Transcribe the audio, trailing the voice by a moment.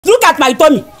my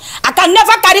tummy. I can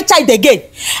never carry child again.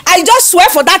 I just swear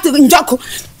for that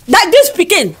njoku. That this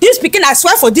pikin, I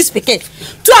swear for this pikin.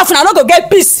 Two of una no go get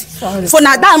peace. Sorry. For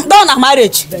now down a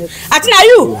marriage. I think now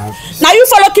you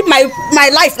follow keep my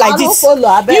life like this.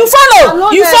 Follow, you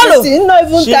follow. You follow. Not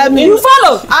even tell me. You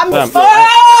follow. I'm oh my God!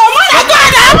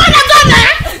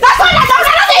 That's why I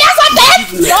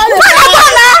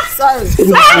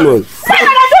don't Sorry.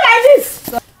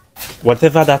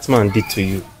 Whatever that man did to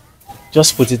you,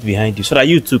 just put it behind you so that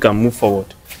you too can move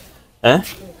forward. Eh?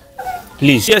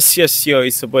 Please. Yes, it's your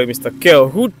boy, Mr. Kel.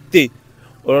 Who they?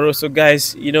 So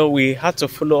guys, you know, we had to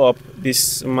follow up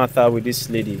this matter with this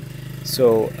lady.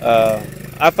 So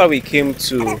after we came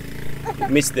to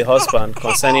meet the husband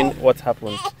concerning what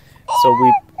happened,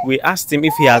 so we asked him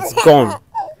if he has gone.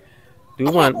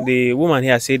 The woman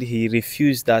here said he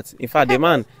refused that. In fact, the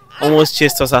man almost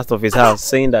chased us out of his house,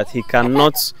 saying that he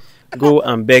cannot go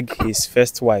and beg his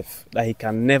first wife, that he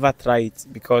can never try it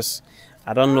because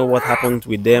I don't know what happened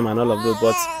with them and all of those,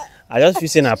 but I just feel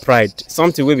saying her pride.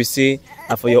 Something where we say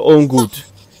for your own good.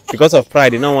 Because of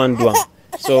pride, you don't want to do it.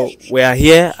 So we are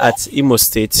here at Imo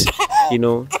State, you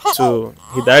know,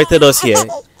 he directed us here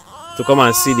to come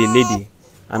and see the lady.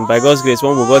 And by God's grace,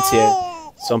 when we got here,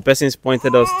 some persons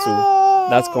pointed us to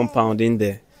that compound in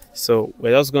there. So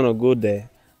we're just going to go there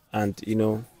and, you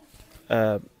know,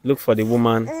 look for the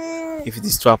woman. If it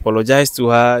is to apologize to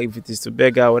her, if it is to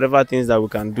beg her, whatever things that we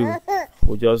can do,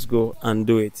 we'll just go and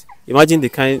do it. Imagine the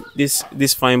kind this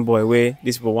fine boy where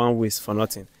this boy won't waste for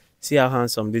nothing. See how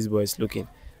handsome this boy is looking,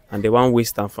 and they won't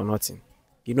waste time for nothing.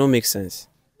 It don't make sense.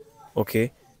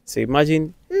 Okay, so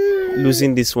imagine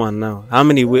losing this one now. How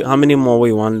many more way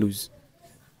you want to lose?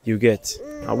 You get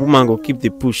a woman go keep the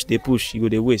push, you go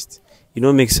the waste. It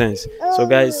don't make sense. So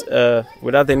guys,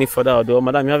 without any further ado,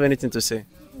 madam, you have anything to say?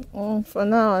 For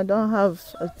now, I don't have.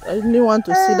 I only want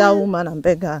to see that woman and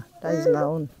beg her. That is my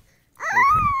own.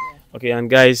 Okay, and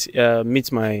guys,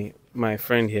 meet my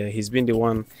friend here. He's been the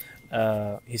one.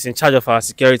 He's in charge of our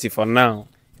security for now.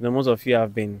 You know, most of you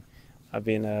have been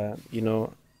you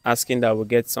know, asking that we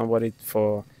get somebody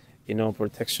for, you know,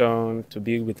 protection to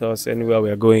be with us anywhere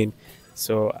we are going.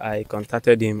 So I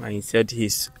contacted him and he said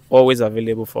he's always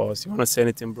available for us. You want to say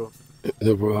anything, bro?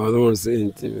 No, bro, I don't want to say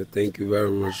anything. Thank you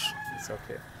very much. It's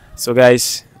okay. So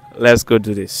guys, let's go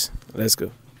do this. Let's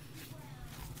go.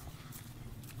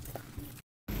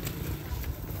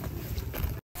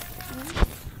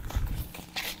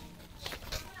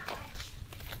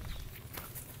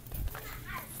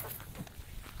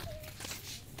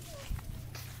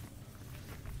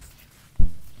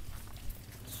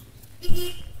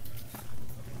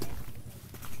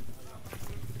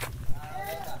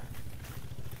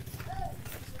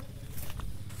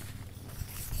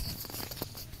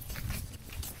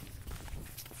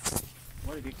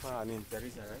 What did you call her name?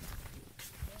 Teresa, right?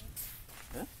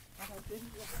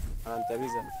 Huh?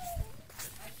 Teresa.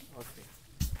 Okay.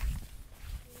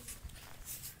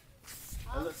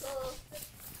 Hello.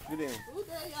 Good evening.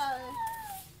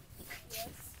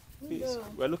 Please,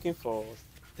 we're looking for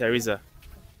Teresa.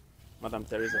 Madam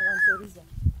Teresa. Teresa.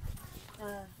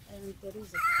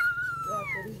 Teresa. Yeah,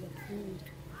 Teresa.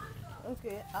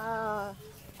 Okay. I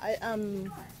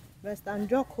am Mr.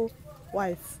 Njoku's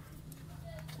wife.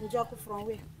 Njoku from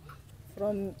where?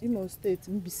 From Imo State,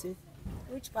 Mbise.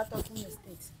 Which part of Imo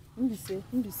State?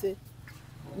 Mbise.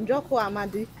 Njoku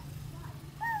Amadi.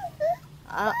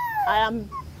 I am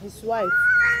his wife.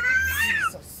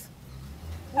 Jesus.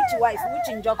 Which wife? Which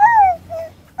Njoku?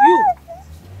 You?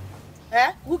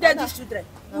 Eh? Who get these children?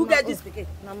 Who get this pikin?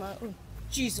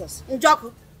 Jesus.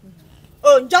 Njoku.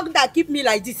 Oh, Njoku that keep me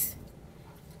like this.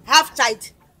 Half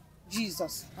child.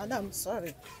 Jesus. Madam,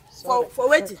 sorry. For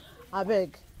waiting. I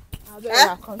beg. I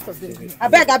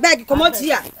beg, come out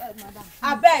here.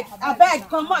 I beg,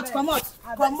 come out here.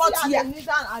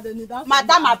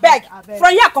 Madam, I beg.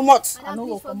 From here, come out. I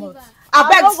know come out. I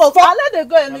beg. I let them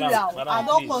go anywhere. I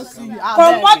don't come see you.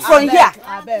 Come out from here.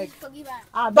 I beg.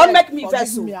 Don't make me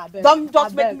vex. Don't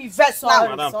just make me vex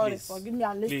now. Sorry, forgive me.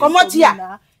 Come out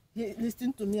here.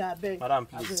 Listen to me, I beg. Madam,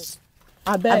 please.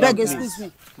 I beg, excuse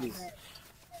me. Please.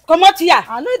 Come out here.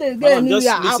 I know they go anywhere.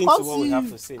 Just listen to what we have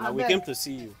to say. Now we came to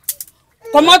see you.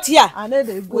 Come out here. I know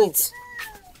they go. Wait.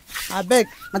 I beg.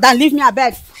 Madam, leave me, I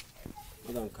beg.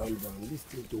 Madam, calm down.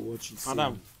 Listen to what she's saying.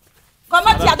 Madam. Come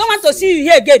out here. I don't want to see you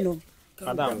here again. No.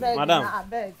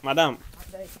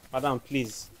 Madam,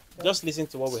 please. Just listen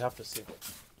to what we have to say.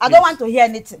 I don't want to hear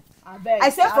anything.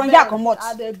 I say from here, come out.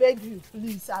 I beg you,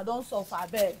 please. I don't suffer. I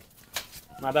beg.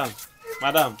 Madam.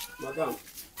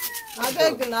 I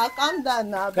beg now. Calm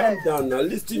down now. Calm down now.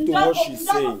 Listen to what she's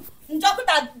saying. Njoku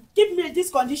that give me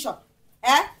this condition.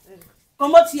 Eh?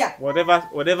 Come out here. Whatever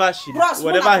Bros,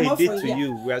 whatever he Mona, did come out to from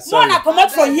you, we are Mona, sorry. come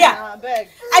out from here. I beg.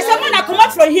 I said, Mona, come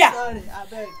out from here. Sorry, I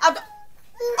beg.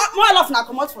 More love now,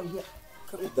 come out from here.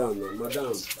 Calm down now,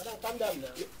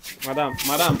 madam.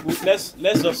 Madam, let's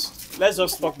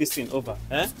just talk this thing over.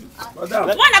 Eh? Madam.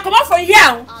 Mona, come out from here.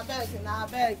 I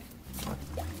beg.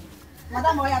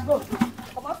 Madam, where you go?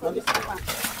 Come out from this woman.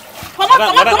 Come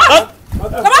out.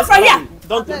 Come out from here.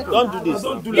 Don't do this.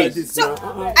 Don't do like this. So,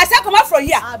 I said, come out from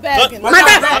here. I beg.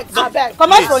 Madam, I beg.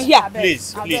 come out from here.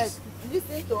 Please.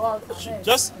 Listen to us. I beg.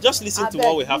 Just listen to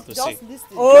what we have to say. Just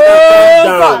listen. Oh,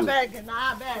 I beg.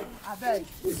 I beg.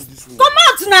 come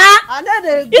out now. I know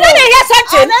they go. You know they hear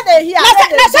something. I know they hear.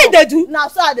 That's how they do. Now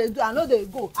so they do. I know they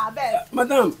go. I beg.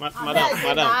 Madam.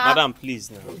 Madam,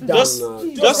 please now. Just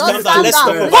Just calm down. Let's talk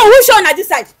Oh, about. who show on this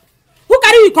side? Who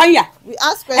carry you come here? We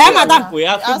ask questions. Madam. We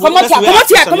have to Come out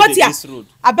here. Come out here. This road.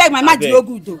 I beg, my mind no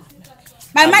good though.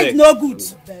 My mind no good.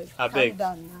 I beg.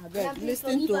 I beg.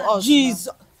 Listen to us. Jesus.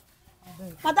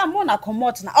 Madam, Mona come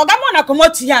out now. Oga Mona come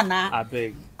out here now. I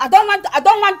beg. I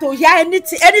don't want to hear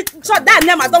anything. So that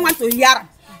name I don't want to hear.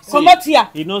 Come out here.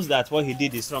 He knows that what he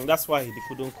did is wrong. That's why he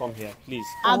couldn't come here. Please.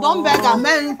 I don't beg a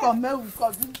man come we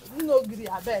come. You no agree.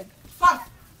 I beg. Come.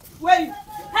 Wait.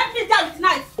 Help me down with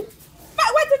knife.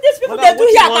 What do these people Madam, they do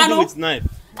what here, you want to do Kano? with knife?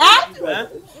 Huh? Eh?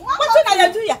 What do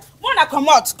they do here? Mona come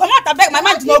out. Come out, I beg. My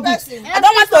mind no good. I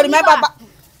don't want to remember.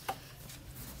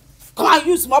 Come on,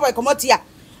 you small boy. Come out here.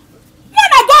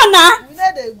 Mona go now. We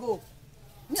know they go.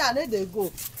 Me I know they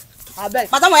go. I beg.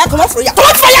 Madam, why come out from here? Come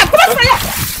out from here. Come out from here.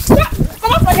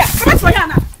 Come out from here. Come out from here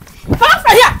now. Come out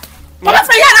from here. Come out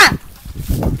from here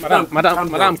now.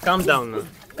 Madam, calm down now.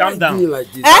 Calm down. Be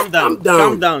like this. Calm down. Calm down.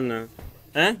 Calm down now.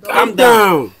 Eh? Calm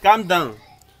down. Calm down.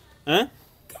 Eh?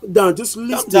 Calm down. Just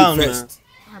listen down first.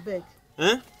 I beg.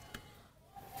 Eh?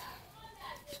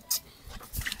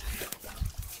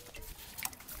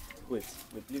 Wait,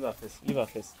 leave her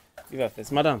first.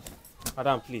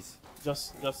 Madam, please.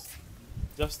 Just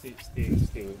stay.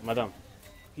 Madam,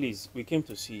 please, we came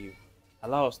to see you.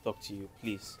 Allow us to talk to you,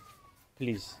 please.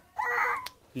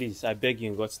 Please, I beg you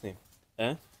in God's name.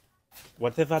 Eh?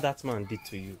 Whatever that man did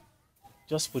to you,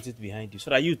 just put it behind you so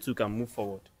that you too can move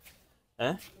forward.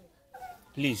 Eh?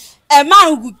 Please. A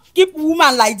man will keep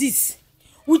woman like this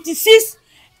with his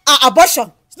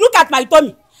abortion. Look at my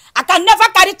tummy. I can never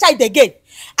carry child again.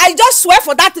 I just swear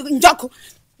for that njoku.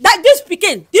 That this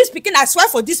pikin, I swear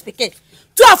for this pikin.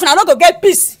 Two of them not go get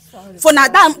peace. For now,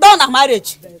 down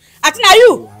marriage. I think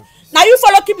now you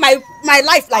follow keep my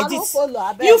life like this.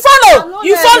 You follow.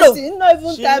 You no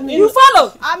even tell me. You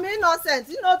follow. I'm innocent.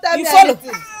 You no tell me follow.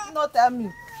 anything. You no tell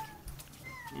me.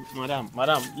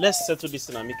 Madam, let's settle this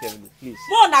thing amicably, please.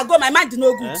 Mona go, my mind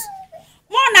no good. Eh?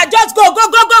 Mona just go.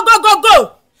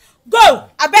 Go.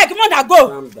 I beg, Mona go.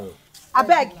 Calm down. I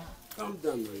beg. Calm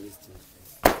down, my listen.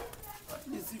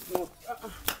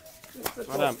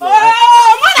 Madam.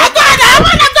 Oh, Mona go now.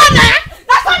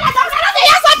 That's all I don't know.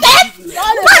 Hear something.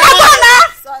 Mona go now.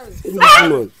 Sorry.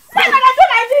 Come on. Why can I do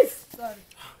like this? Sorry.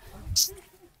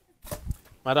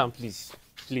 Madam, please.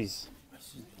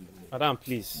 Madam,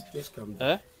 please. Just calm down.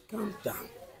 Eh? Calm down.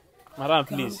 Madam,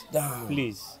 please. down.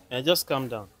 Please. Just calm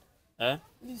down. Eh?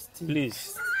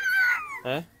 Please.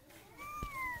 Eh?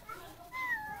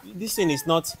 This thing is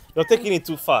not. You're taking it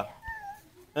too far.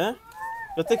 Eh?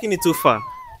 You're taking it too far.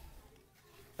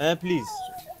 Eh? Please.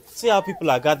 See how people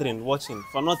are gathering, watching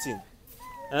for nothing.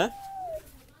 Eh?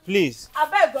 Please. I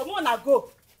beg go, Mona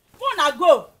go.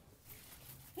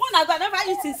 I never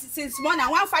eat since morning. I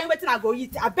want to find wetin I go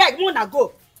eat. I beg, Mona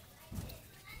go.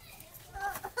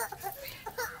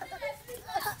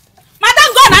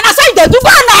 Madam go now, so you dey do go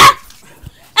now.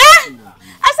 Eh?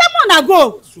 I said Mona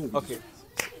go. Okay.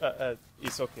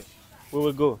 It's okay. We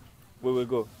will go.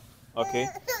 Okay?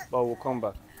 But we'll come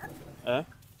back. Eh?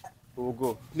 We will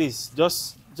go. Please,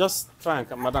 just try and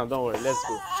come. Madam, don't worry. Let's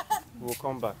go. We'll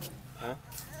come back. Eh?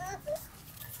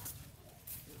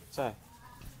 Try.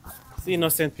 See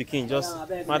innocent pikin, just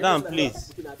Madam,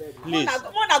 please. Please.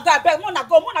 Mona go, I beg, Mona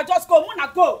go. Mona just go,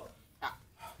 Mona go.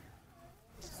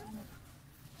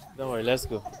 Don't worry, let's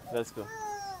go.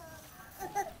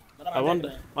 I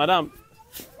wonder, Madam.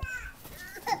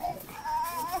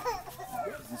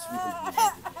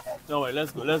 Don't worry,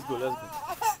 let's go.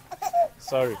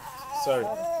 Sorry.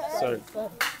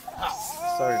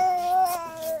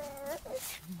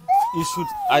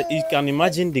 You can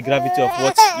imagine the gravity of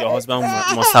what your husband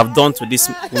must have done to this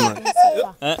woman.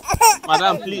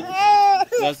 Madam, please.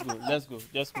 Let's go.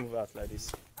 Just move out like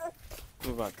this.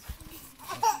 Move out.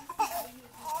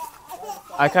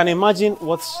 I can imagine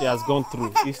what she has gone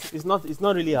through. It's not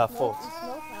really her fault. It's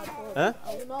not her fault.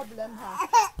 I will not blame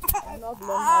her. not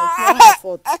blame her. It's not her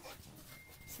fault.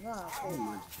 It's not her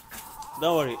fault.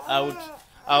 Don't worry.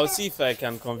 I will see if I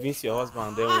can convince your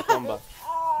husband. Then we'll come back.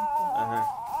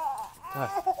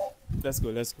 Let's go.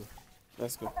 Let's go.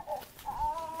 Let's go.